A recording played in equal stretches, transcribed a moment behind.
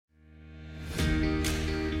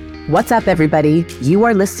What's up, everybody? You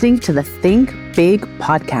are listening to the Think Big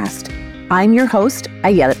podcast. I'm your host,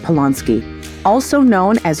 Ayelet Polonsky, also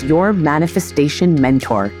known as your manifestation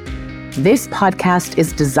mentor. This podcast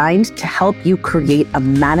is designed to help you create a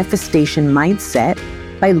manifestation mindset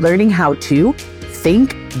by learning how to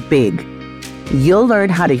think big. You'll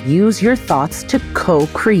learn how to use your thoughts to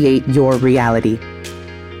co-create your reality.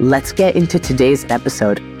 Let's get into today's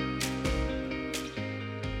episode.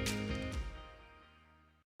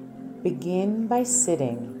 Begin by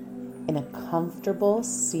sitting in a comfortable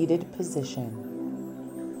seated position.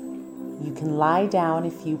 You can lie down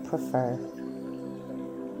if you prefer.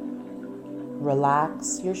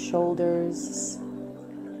 Relax your shoulders.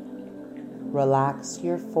 Relax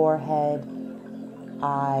your forehead,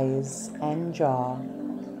 eyes, and jaw.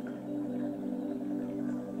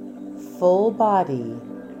 Full body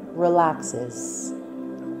relaxes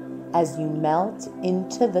as you melt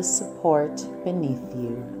into the support beneath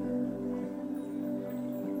you.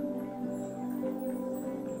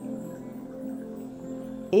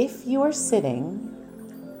 If you are sitting,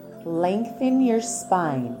 lengthen your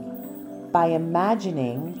spine by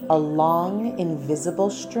imagining a long invisible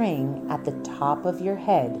string at the top of your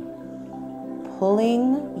head,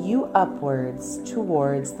 pulling you upwards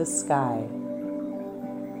towards the sky.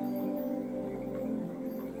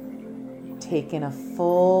 Take in a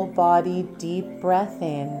full body deep breath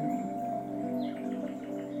in.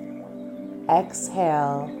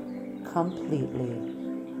 Exhale completely.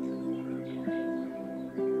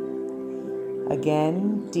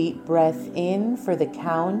 Again, deep breath in for the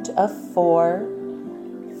count of 4,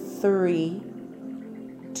 3,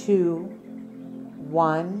 2,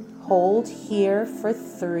 1. Hold here for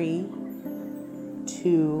 3,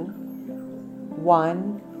 2,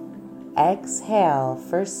 1. Exhale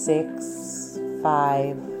for 6,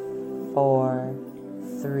 5, 4,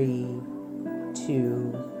 3,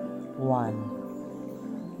 2,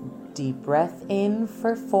 1. Deep breath in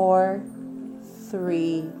for 4,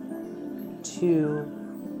 3, 2,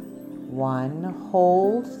 1.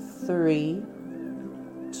 Hold 3,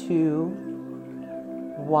 2,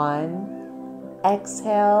 1.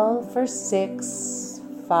 Exhale for 6,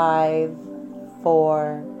 5,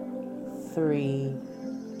 4, 3,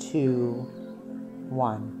 2,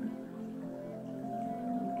 1.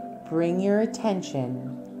 Bring your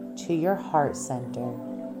attention to your heart center.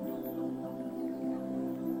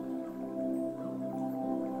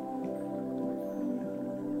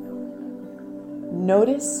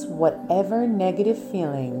 Notice whatever negative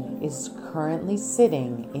feeling is currently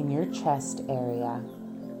sitting in your chest area.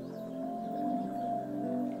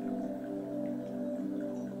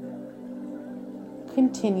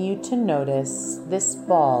 Continue to notice this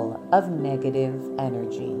ball of negative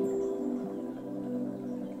energy.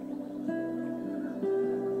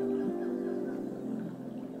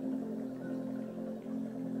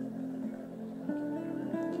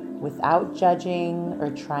 Without judging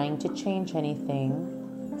or trying to change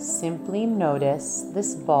anything, simply notice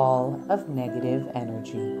this ball of negative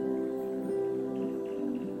energy.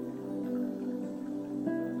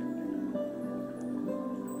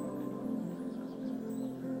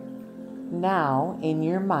 Now, in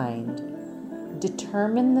your mind,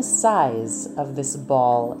 determine the size of this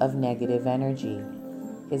ball of negative energy.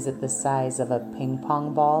 Is it the size of a ping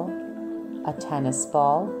pong ball, a tennis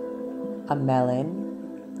ball, a melon,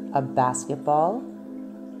 a basketball?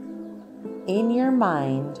 In your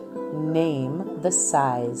mind, name the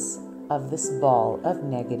size of this ball of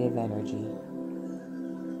negative energy.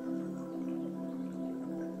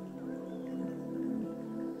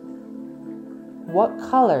 What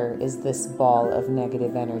color is this ball of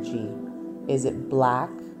negative energy? Is it black,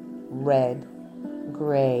 red,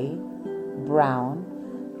 gray, brown?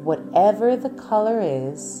 Whatever the color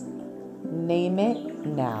is, name it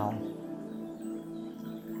now.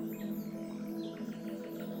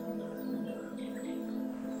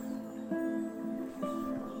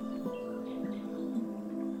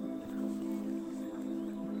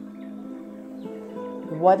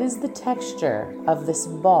 What is the texture of this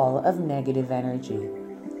ball of negative energy?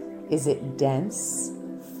 Is it dense,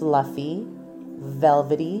 fluffy,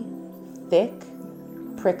 velvety, thick,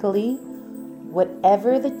 prickly?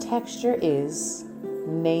 Whatever the texture is,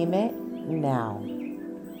 name it now.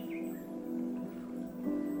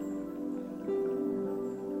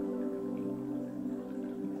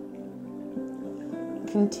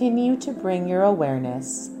 Continue to bring your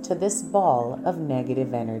awareness to this ball of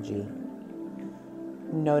negative energy.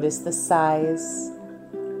 Notice the size,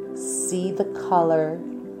 see the color,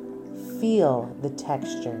 feel the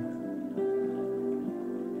texture.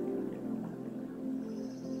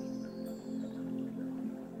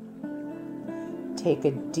 Take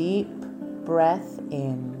a deep breath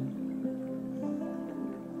in.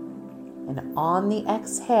 And on the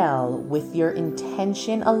exhale, with your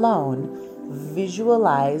intention alone,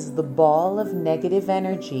 visualize the ball of negative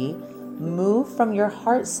energy move from your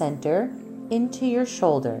heart center into your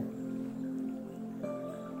shoulder.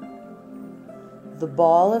 The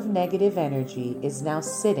ball of negative energy is now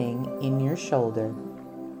sitting in your shoulder.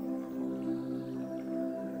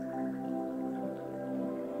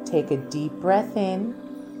 Take a deep breath in.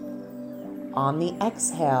 On the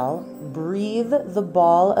exhale, breathe the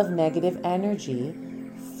ball of negative energy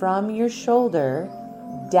from your shoulder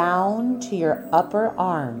down to your upper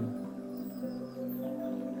arm.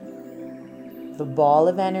 The ball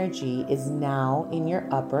of energy is now in your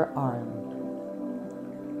upper arm.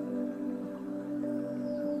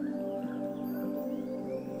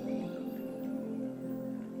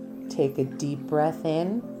 Take a deep breath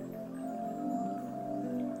in.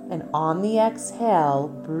 And on the exhale,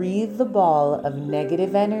 breathe the ball of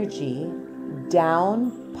negative energy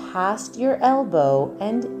down past your elbow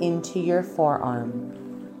and into your forearm.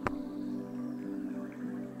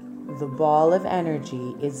 The ball of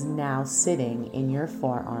energy is now sitting in your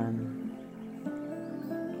forearm.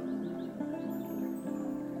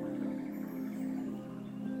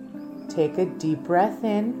 Take a deep breath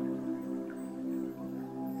in.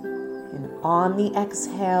 And on the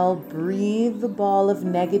exhale, breathe the ball of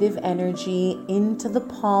negative energy into the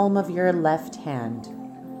palm of your left hand.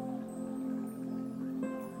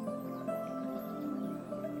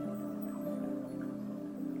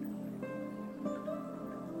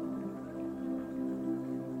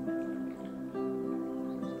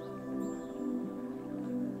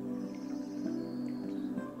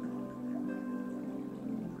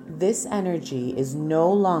 This energy is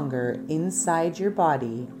no longer inside your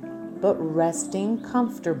body, but resting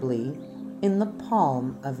comfortably in the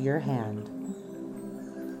palm of your hand.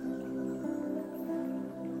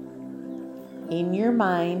 In your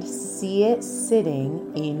mind, see it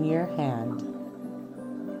sitting in your hand.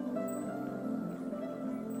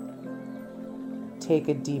 Take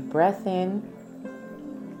a deep breath in.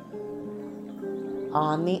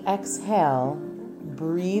 On the exhale,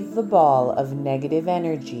 breathe the ball of negative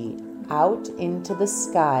energy out into the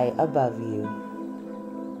sky above you.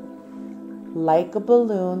 Like a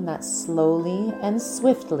balloon that slowly and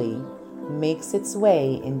swiftly makes its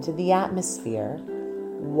way into the atmosphere,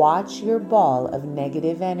 watch your ball of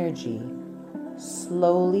negative energy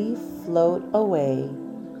slowly float away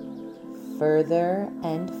further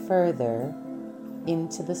and further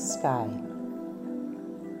into the sky.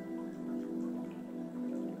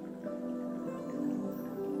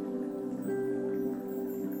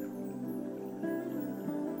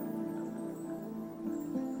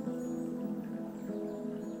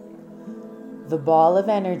 The ball of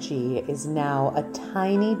energy is now a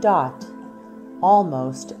tiny dot,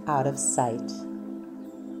 almost out of sight.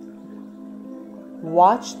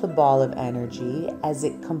 Watch the ball of energy as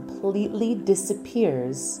it completely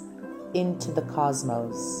disappears into the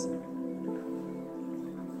cosmos.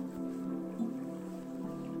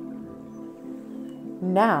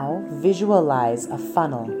 Now visualize a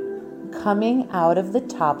funnel coming out of the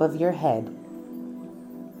top of your head.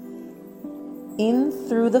 In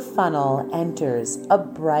through the funnel enters a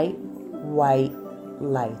bright white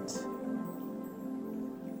light.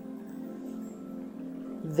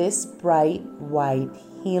 This bright white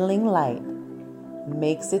healing light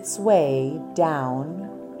makes its way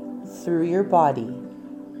down through your body,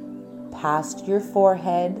 past your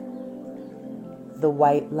forehead. The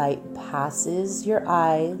white light passes your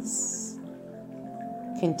eyes,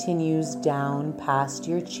 continues down past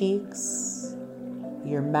your cheeks,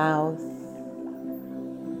 your mouth,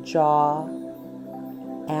 jaw,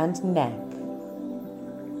 and neck.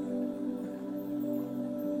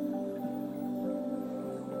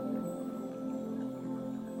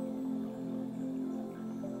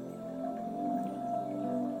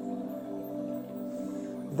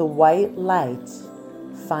 The white light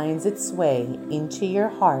finds its way into your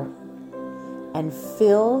heart and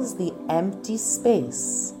fills the empty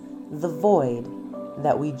space, the void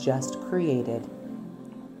that we just created.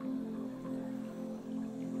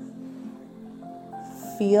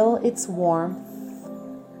 Feel its warmth.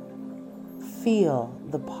 Feel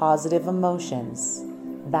the positive emotions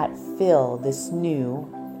that fill this new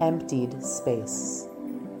emptied space.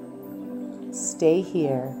 Stay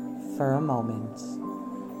here for a moment.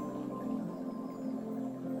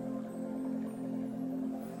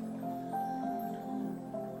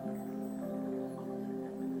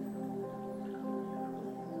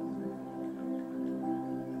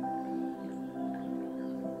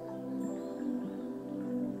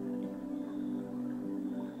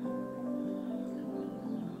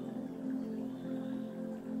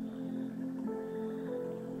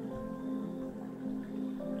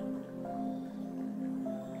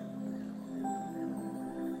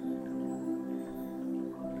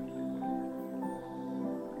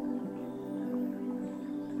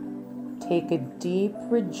 Take a deep,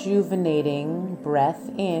 rejuvenating breath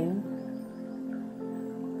in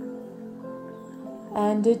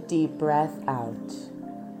and a deep breath out.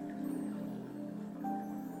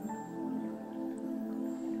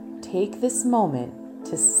 Take this moment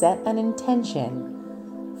to set an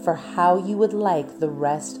intention for how you would like the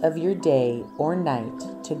rest of your day or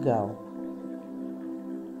night to go.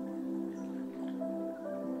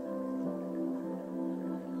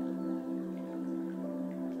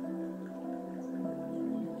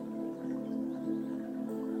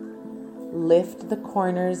 Lift the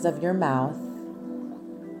corners of your mouth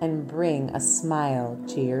and bring a smile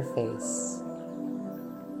to your face.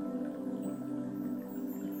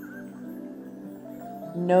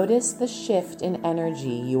 Notice the shift in energy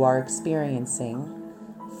you are experiencing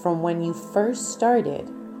from when you first started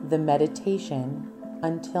the meditation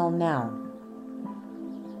until now.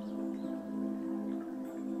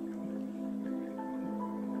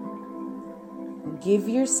 Give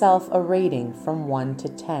yourself a rating from 1 to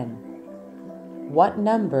 10. What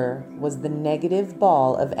number was the negative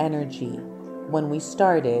ball of energy when we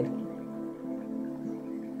started?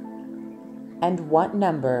 And what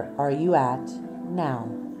number are you at now?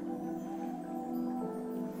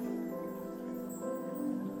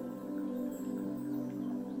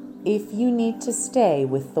 If you need to stay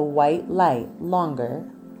with the white light longer,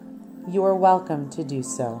 you are welcome to do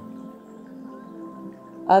so.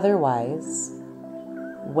 Otherwise,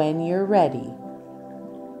 when you're ready,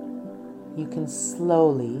 you can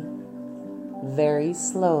slowly, very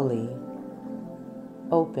slowly,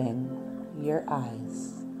 open your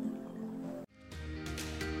eyes.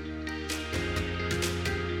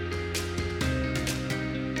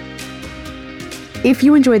 If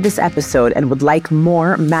you enjoyed this episode and would like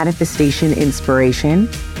more manifestation inspiration,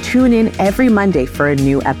 tune in every Monday for a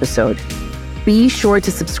new episode. Be sure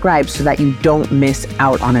to subscribe so that you don't miss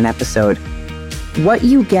out on an episode. What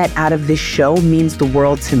you get out of this show means the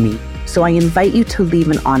world to me, so I invite you to leave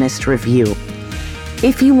an honest review.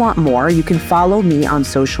 If you want more, you can follow me on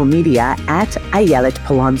social media at Ayelet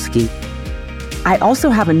Polonsky. I also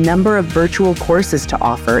have a number of virtual courses to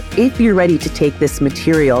offer if you're ready to take this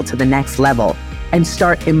material to the next level and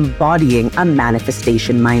start embodying a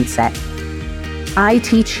manifestation mindset. I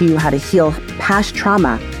teach you how to heal past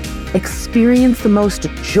trauma, experience the most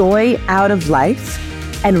joy out of life,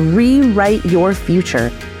 and rewrite your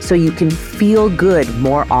future so you can feel good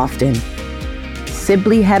more often.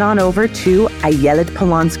 Simply head on over to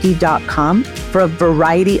ayeletpolonsky.com for a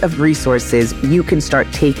variety of resources you can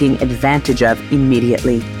start taking advantage of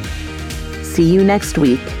immediately. See you next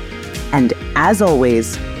week, and as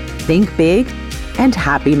always, think big and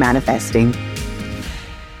happy manifesting.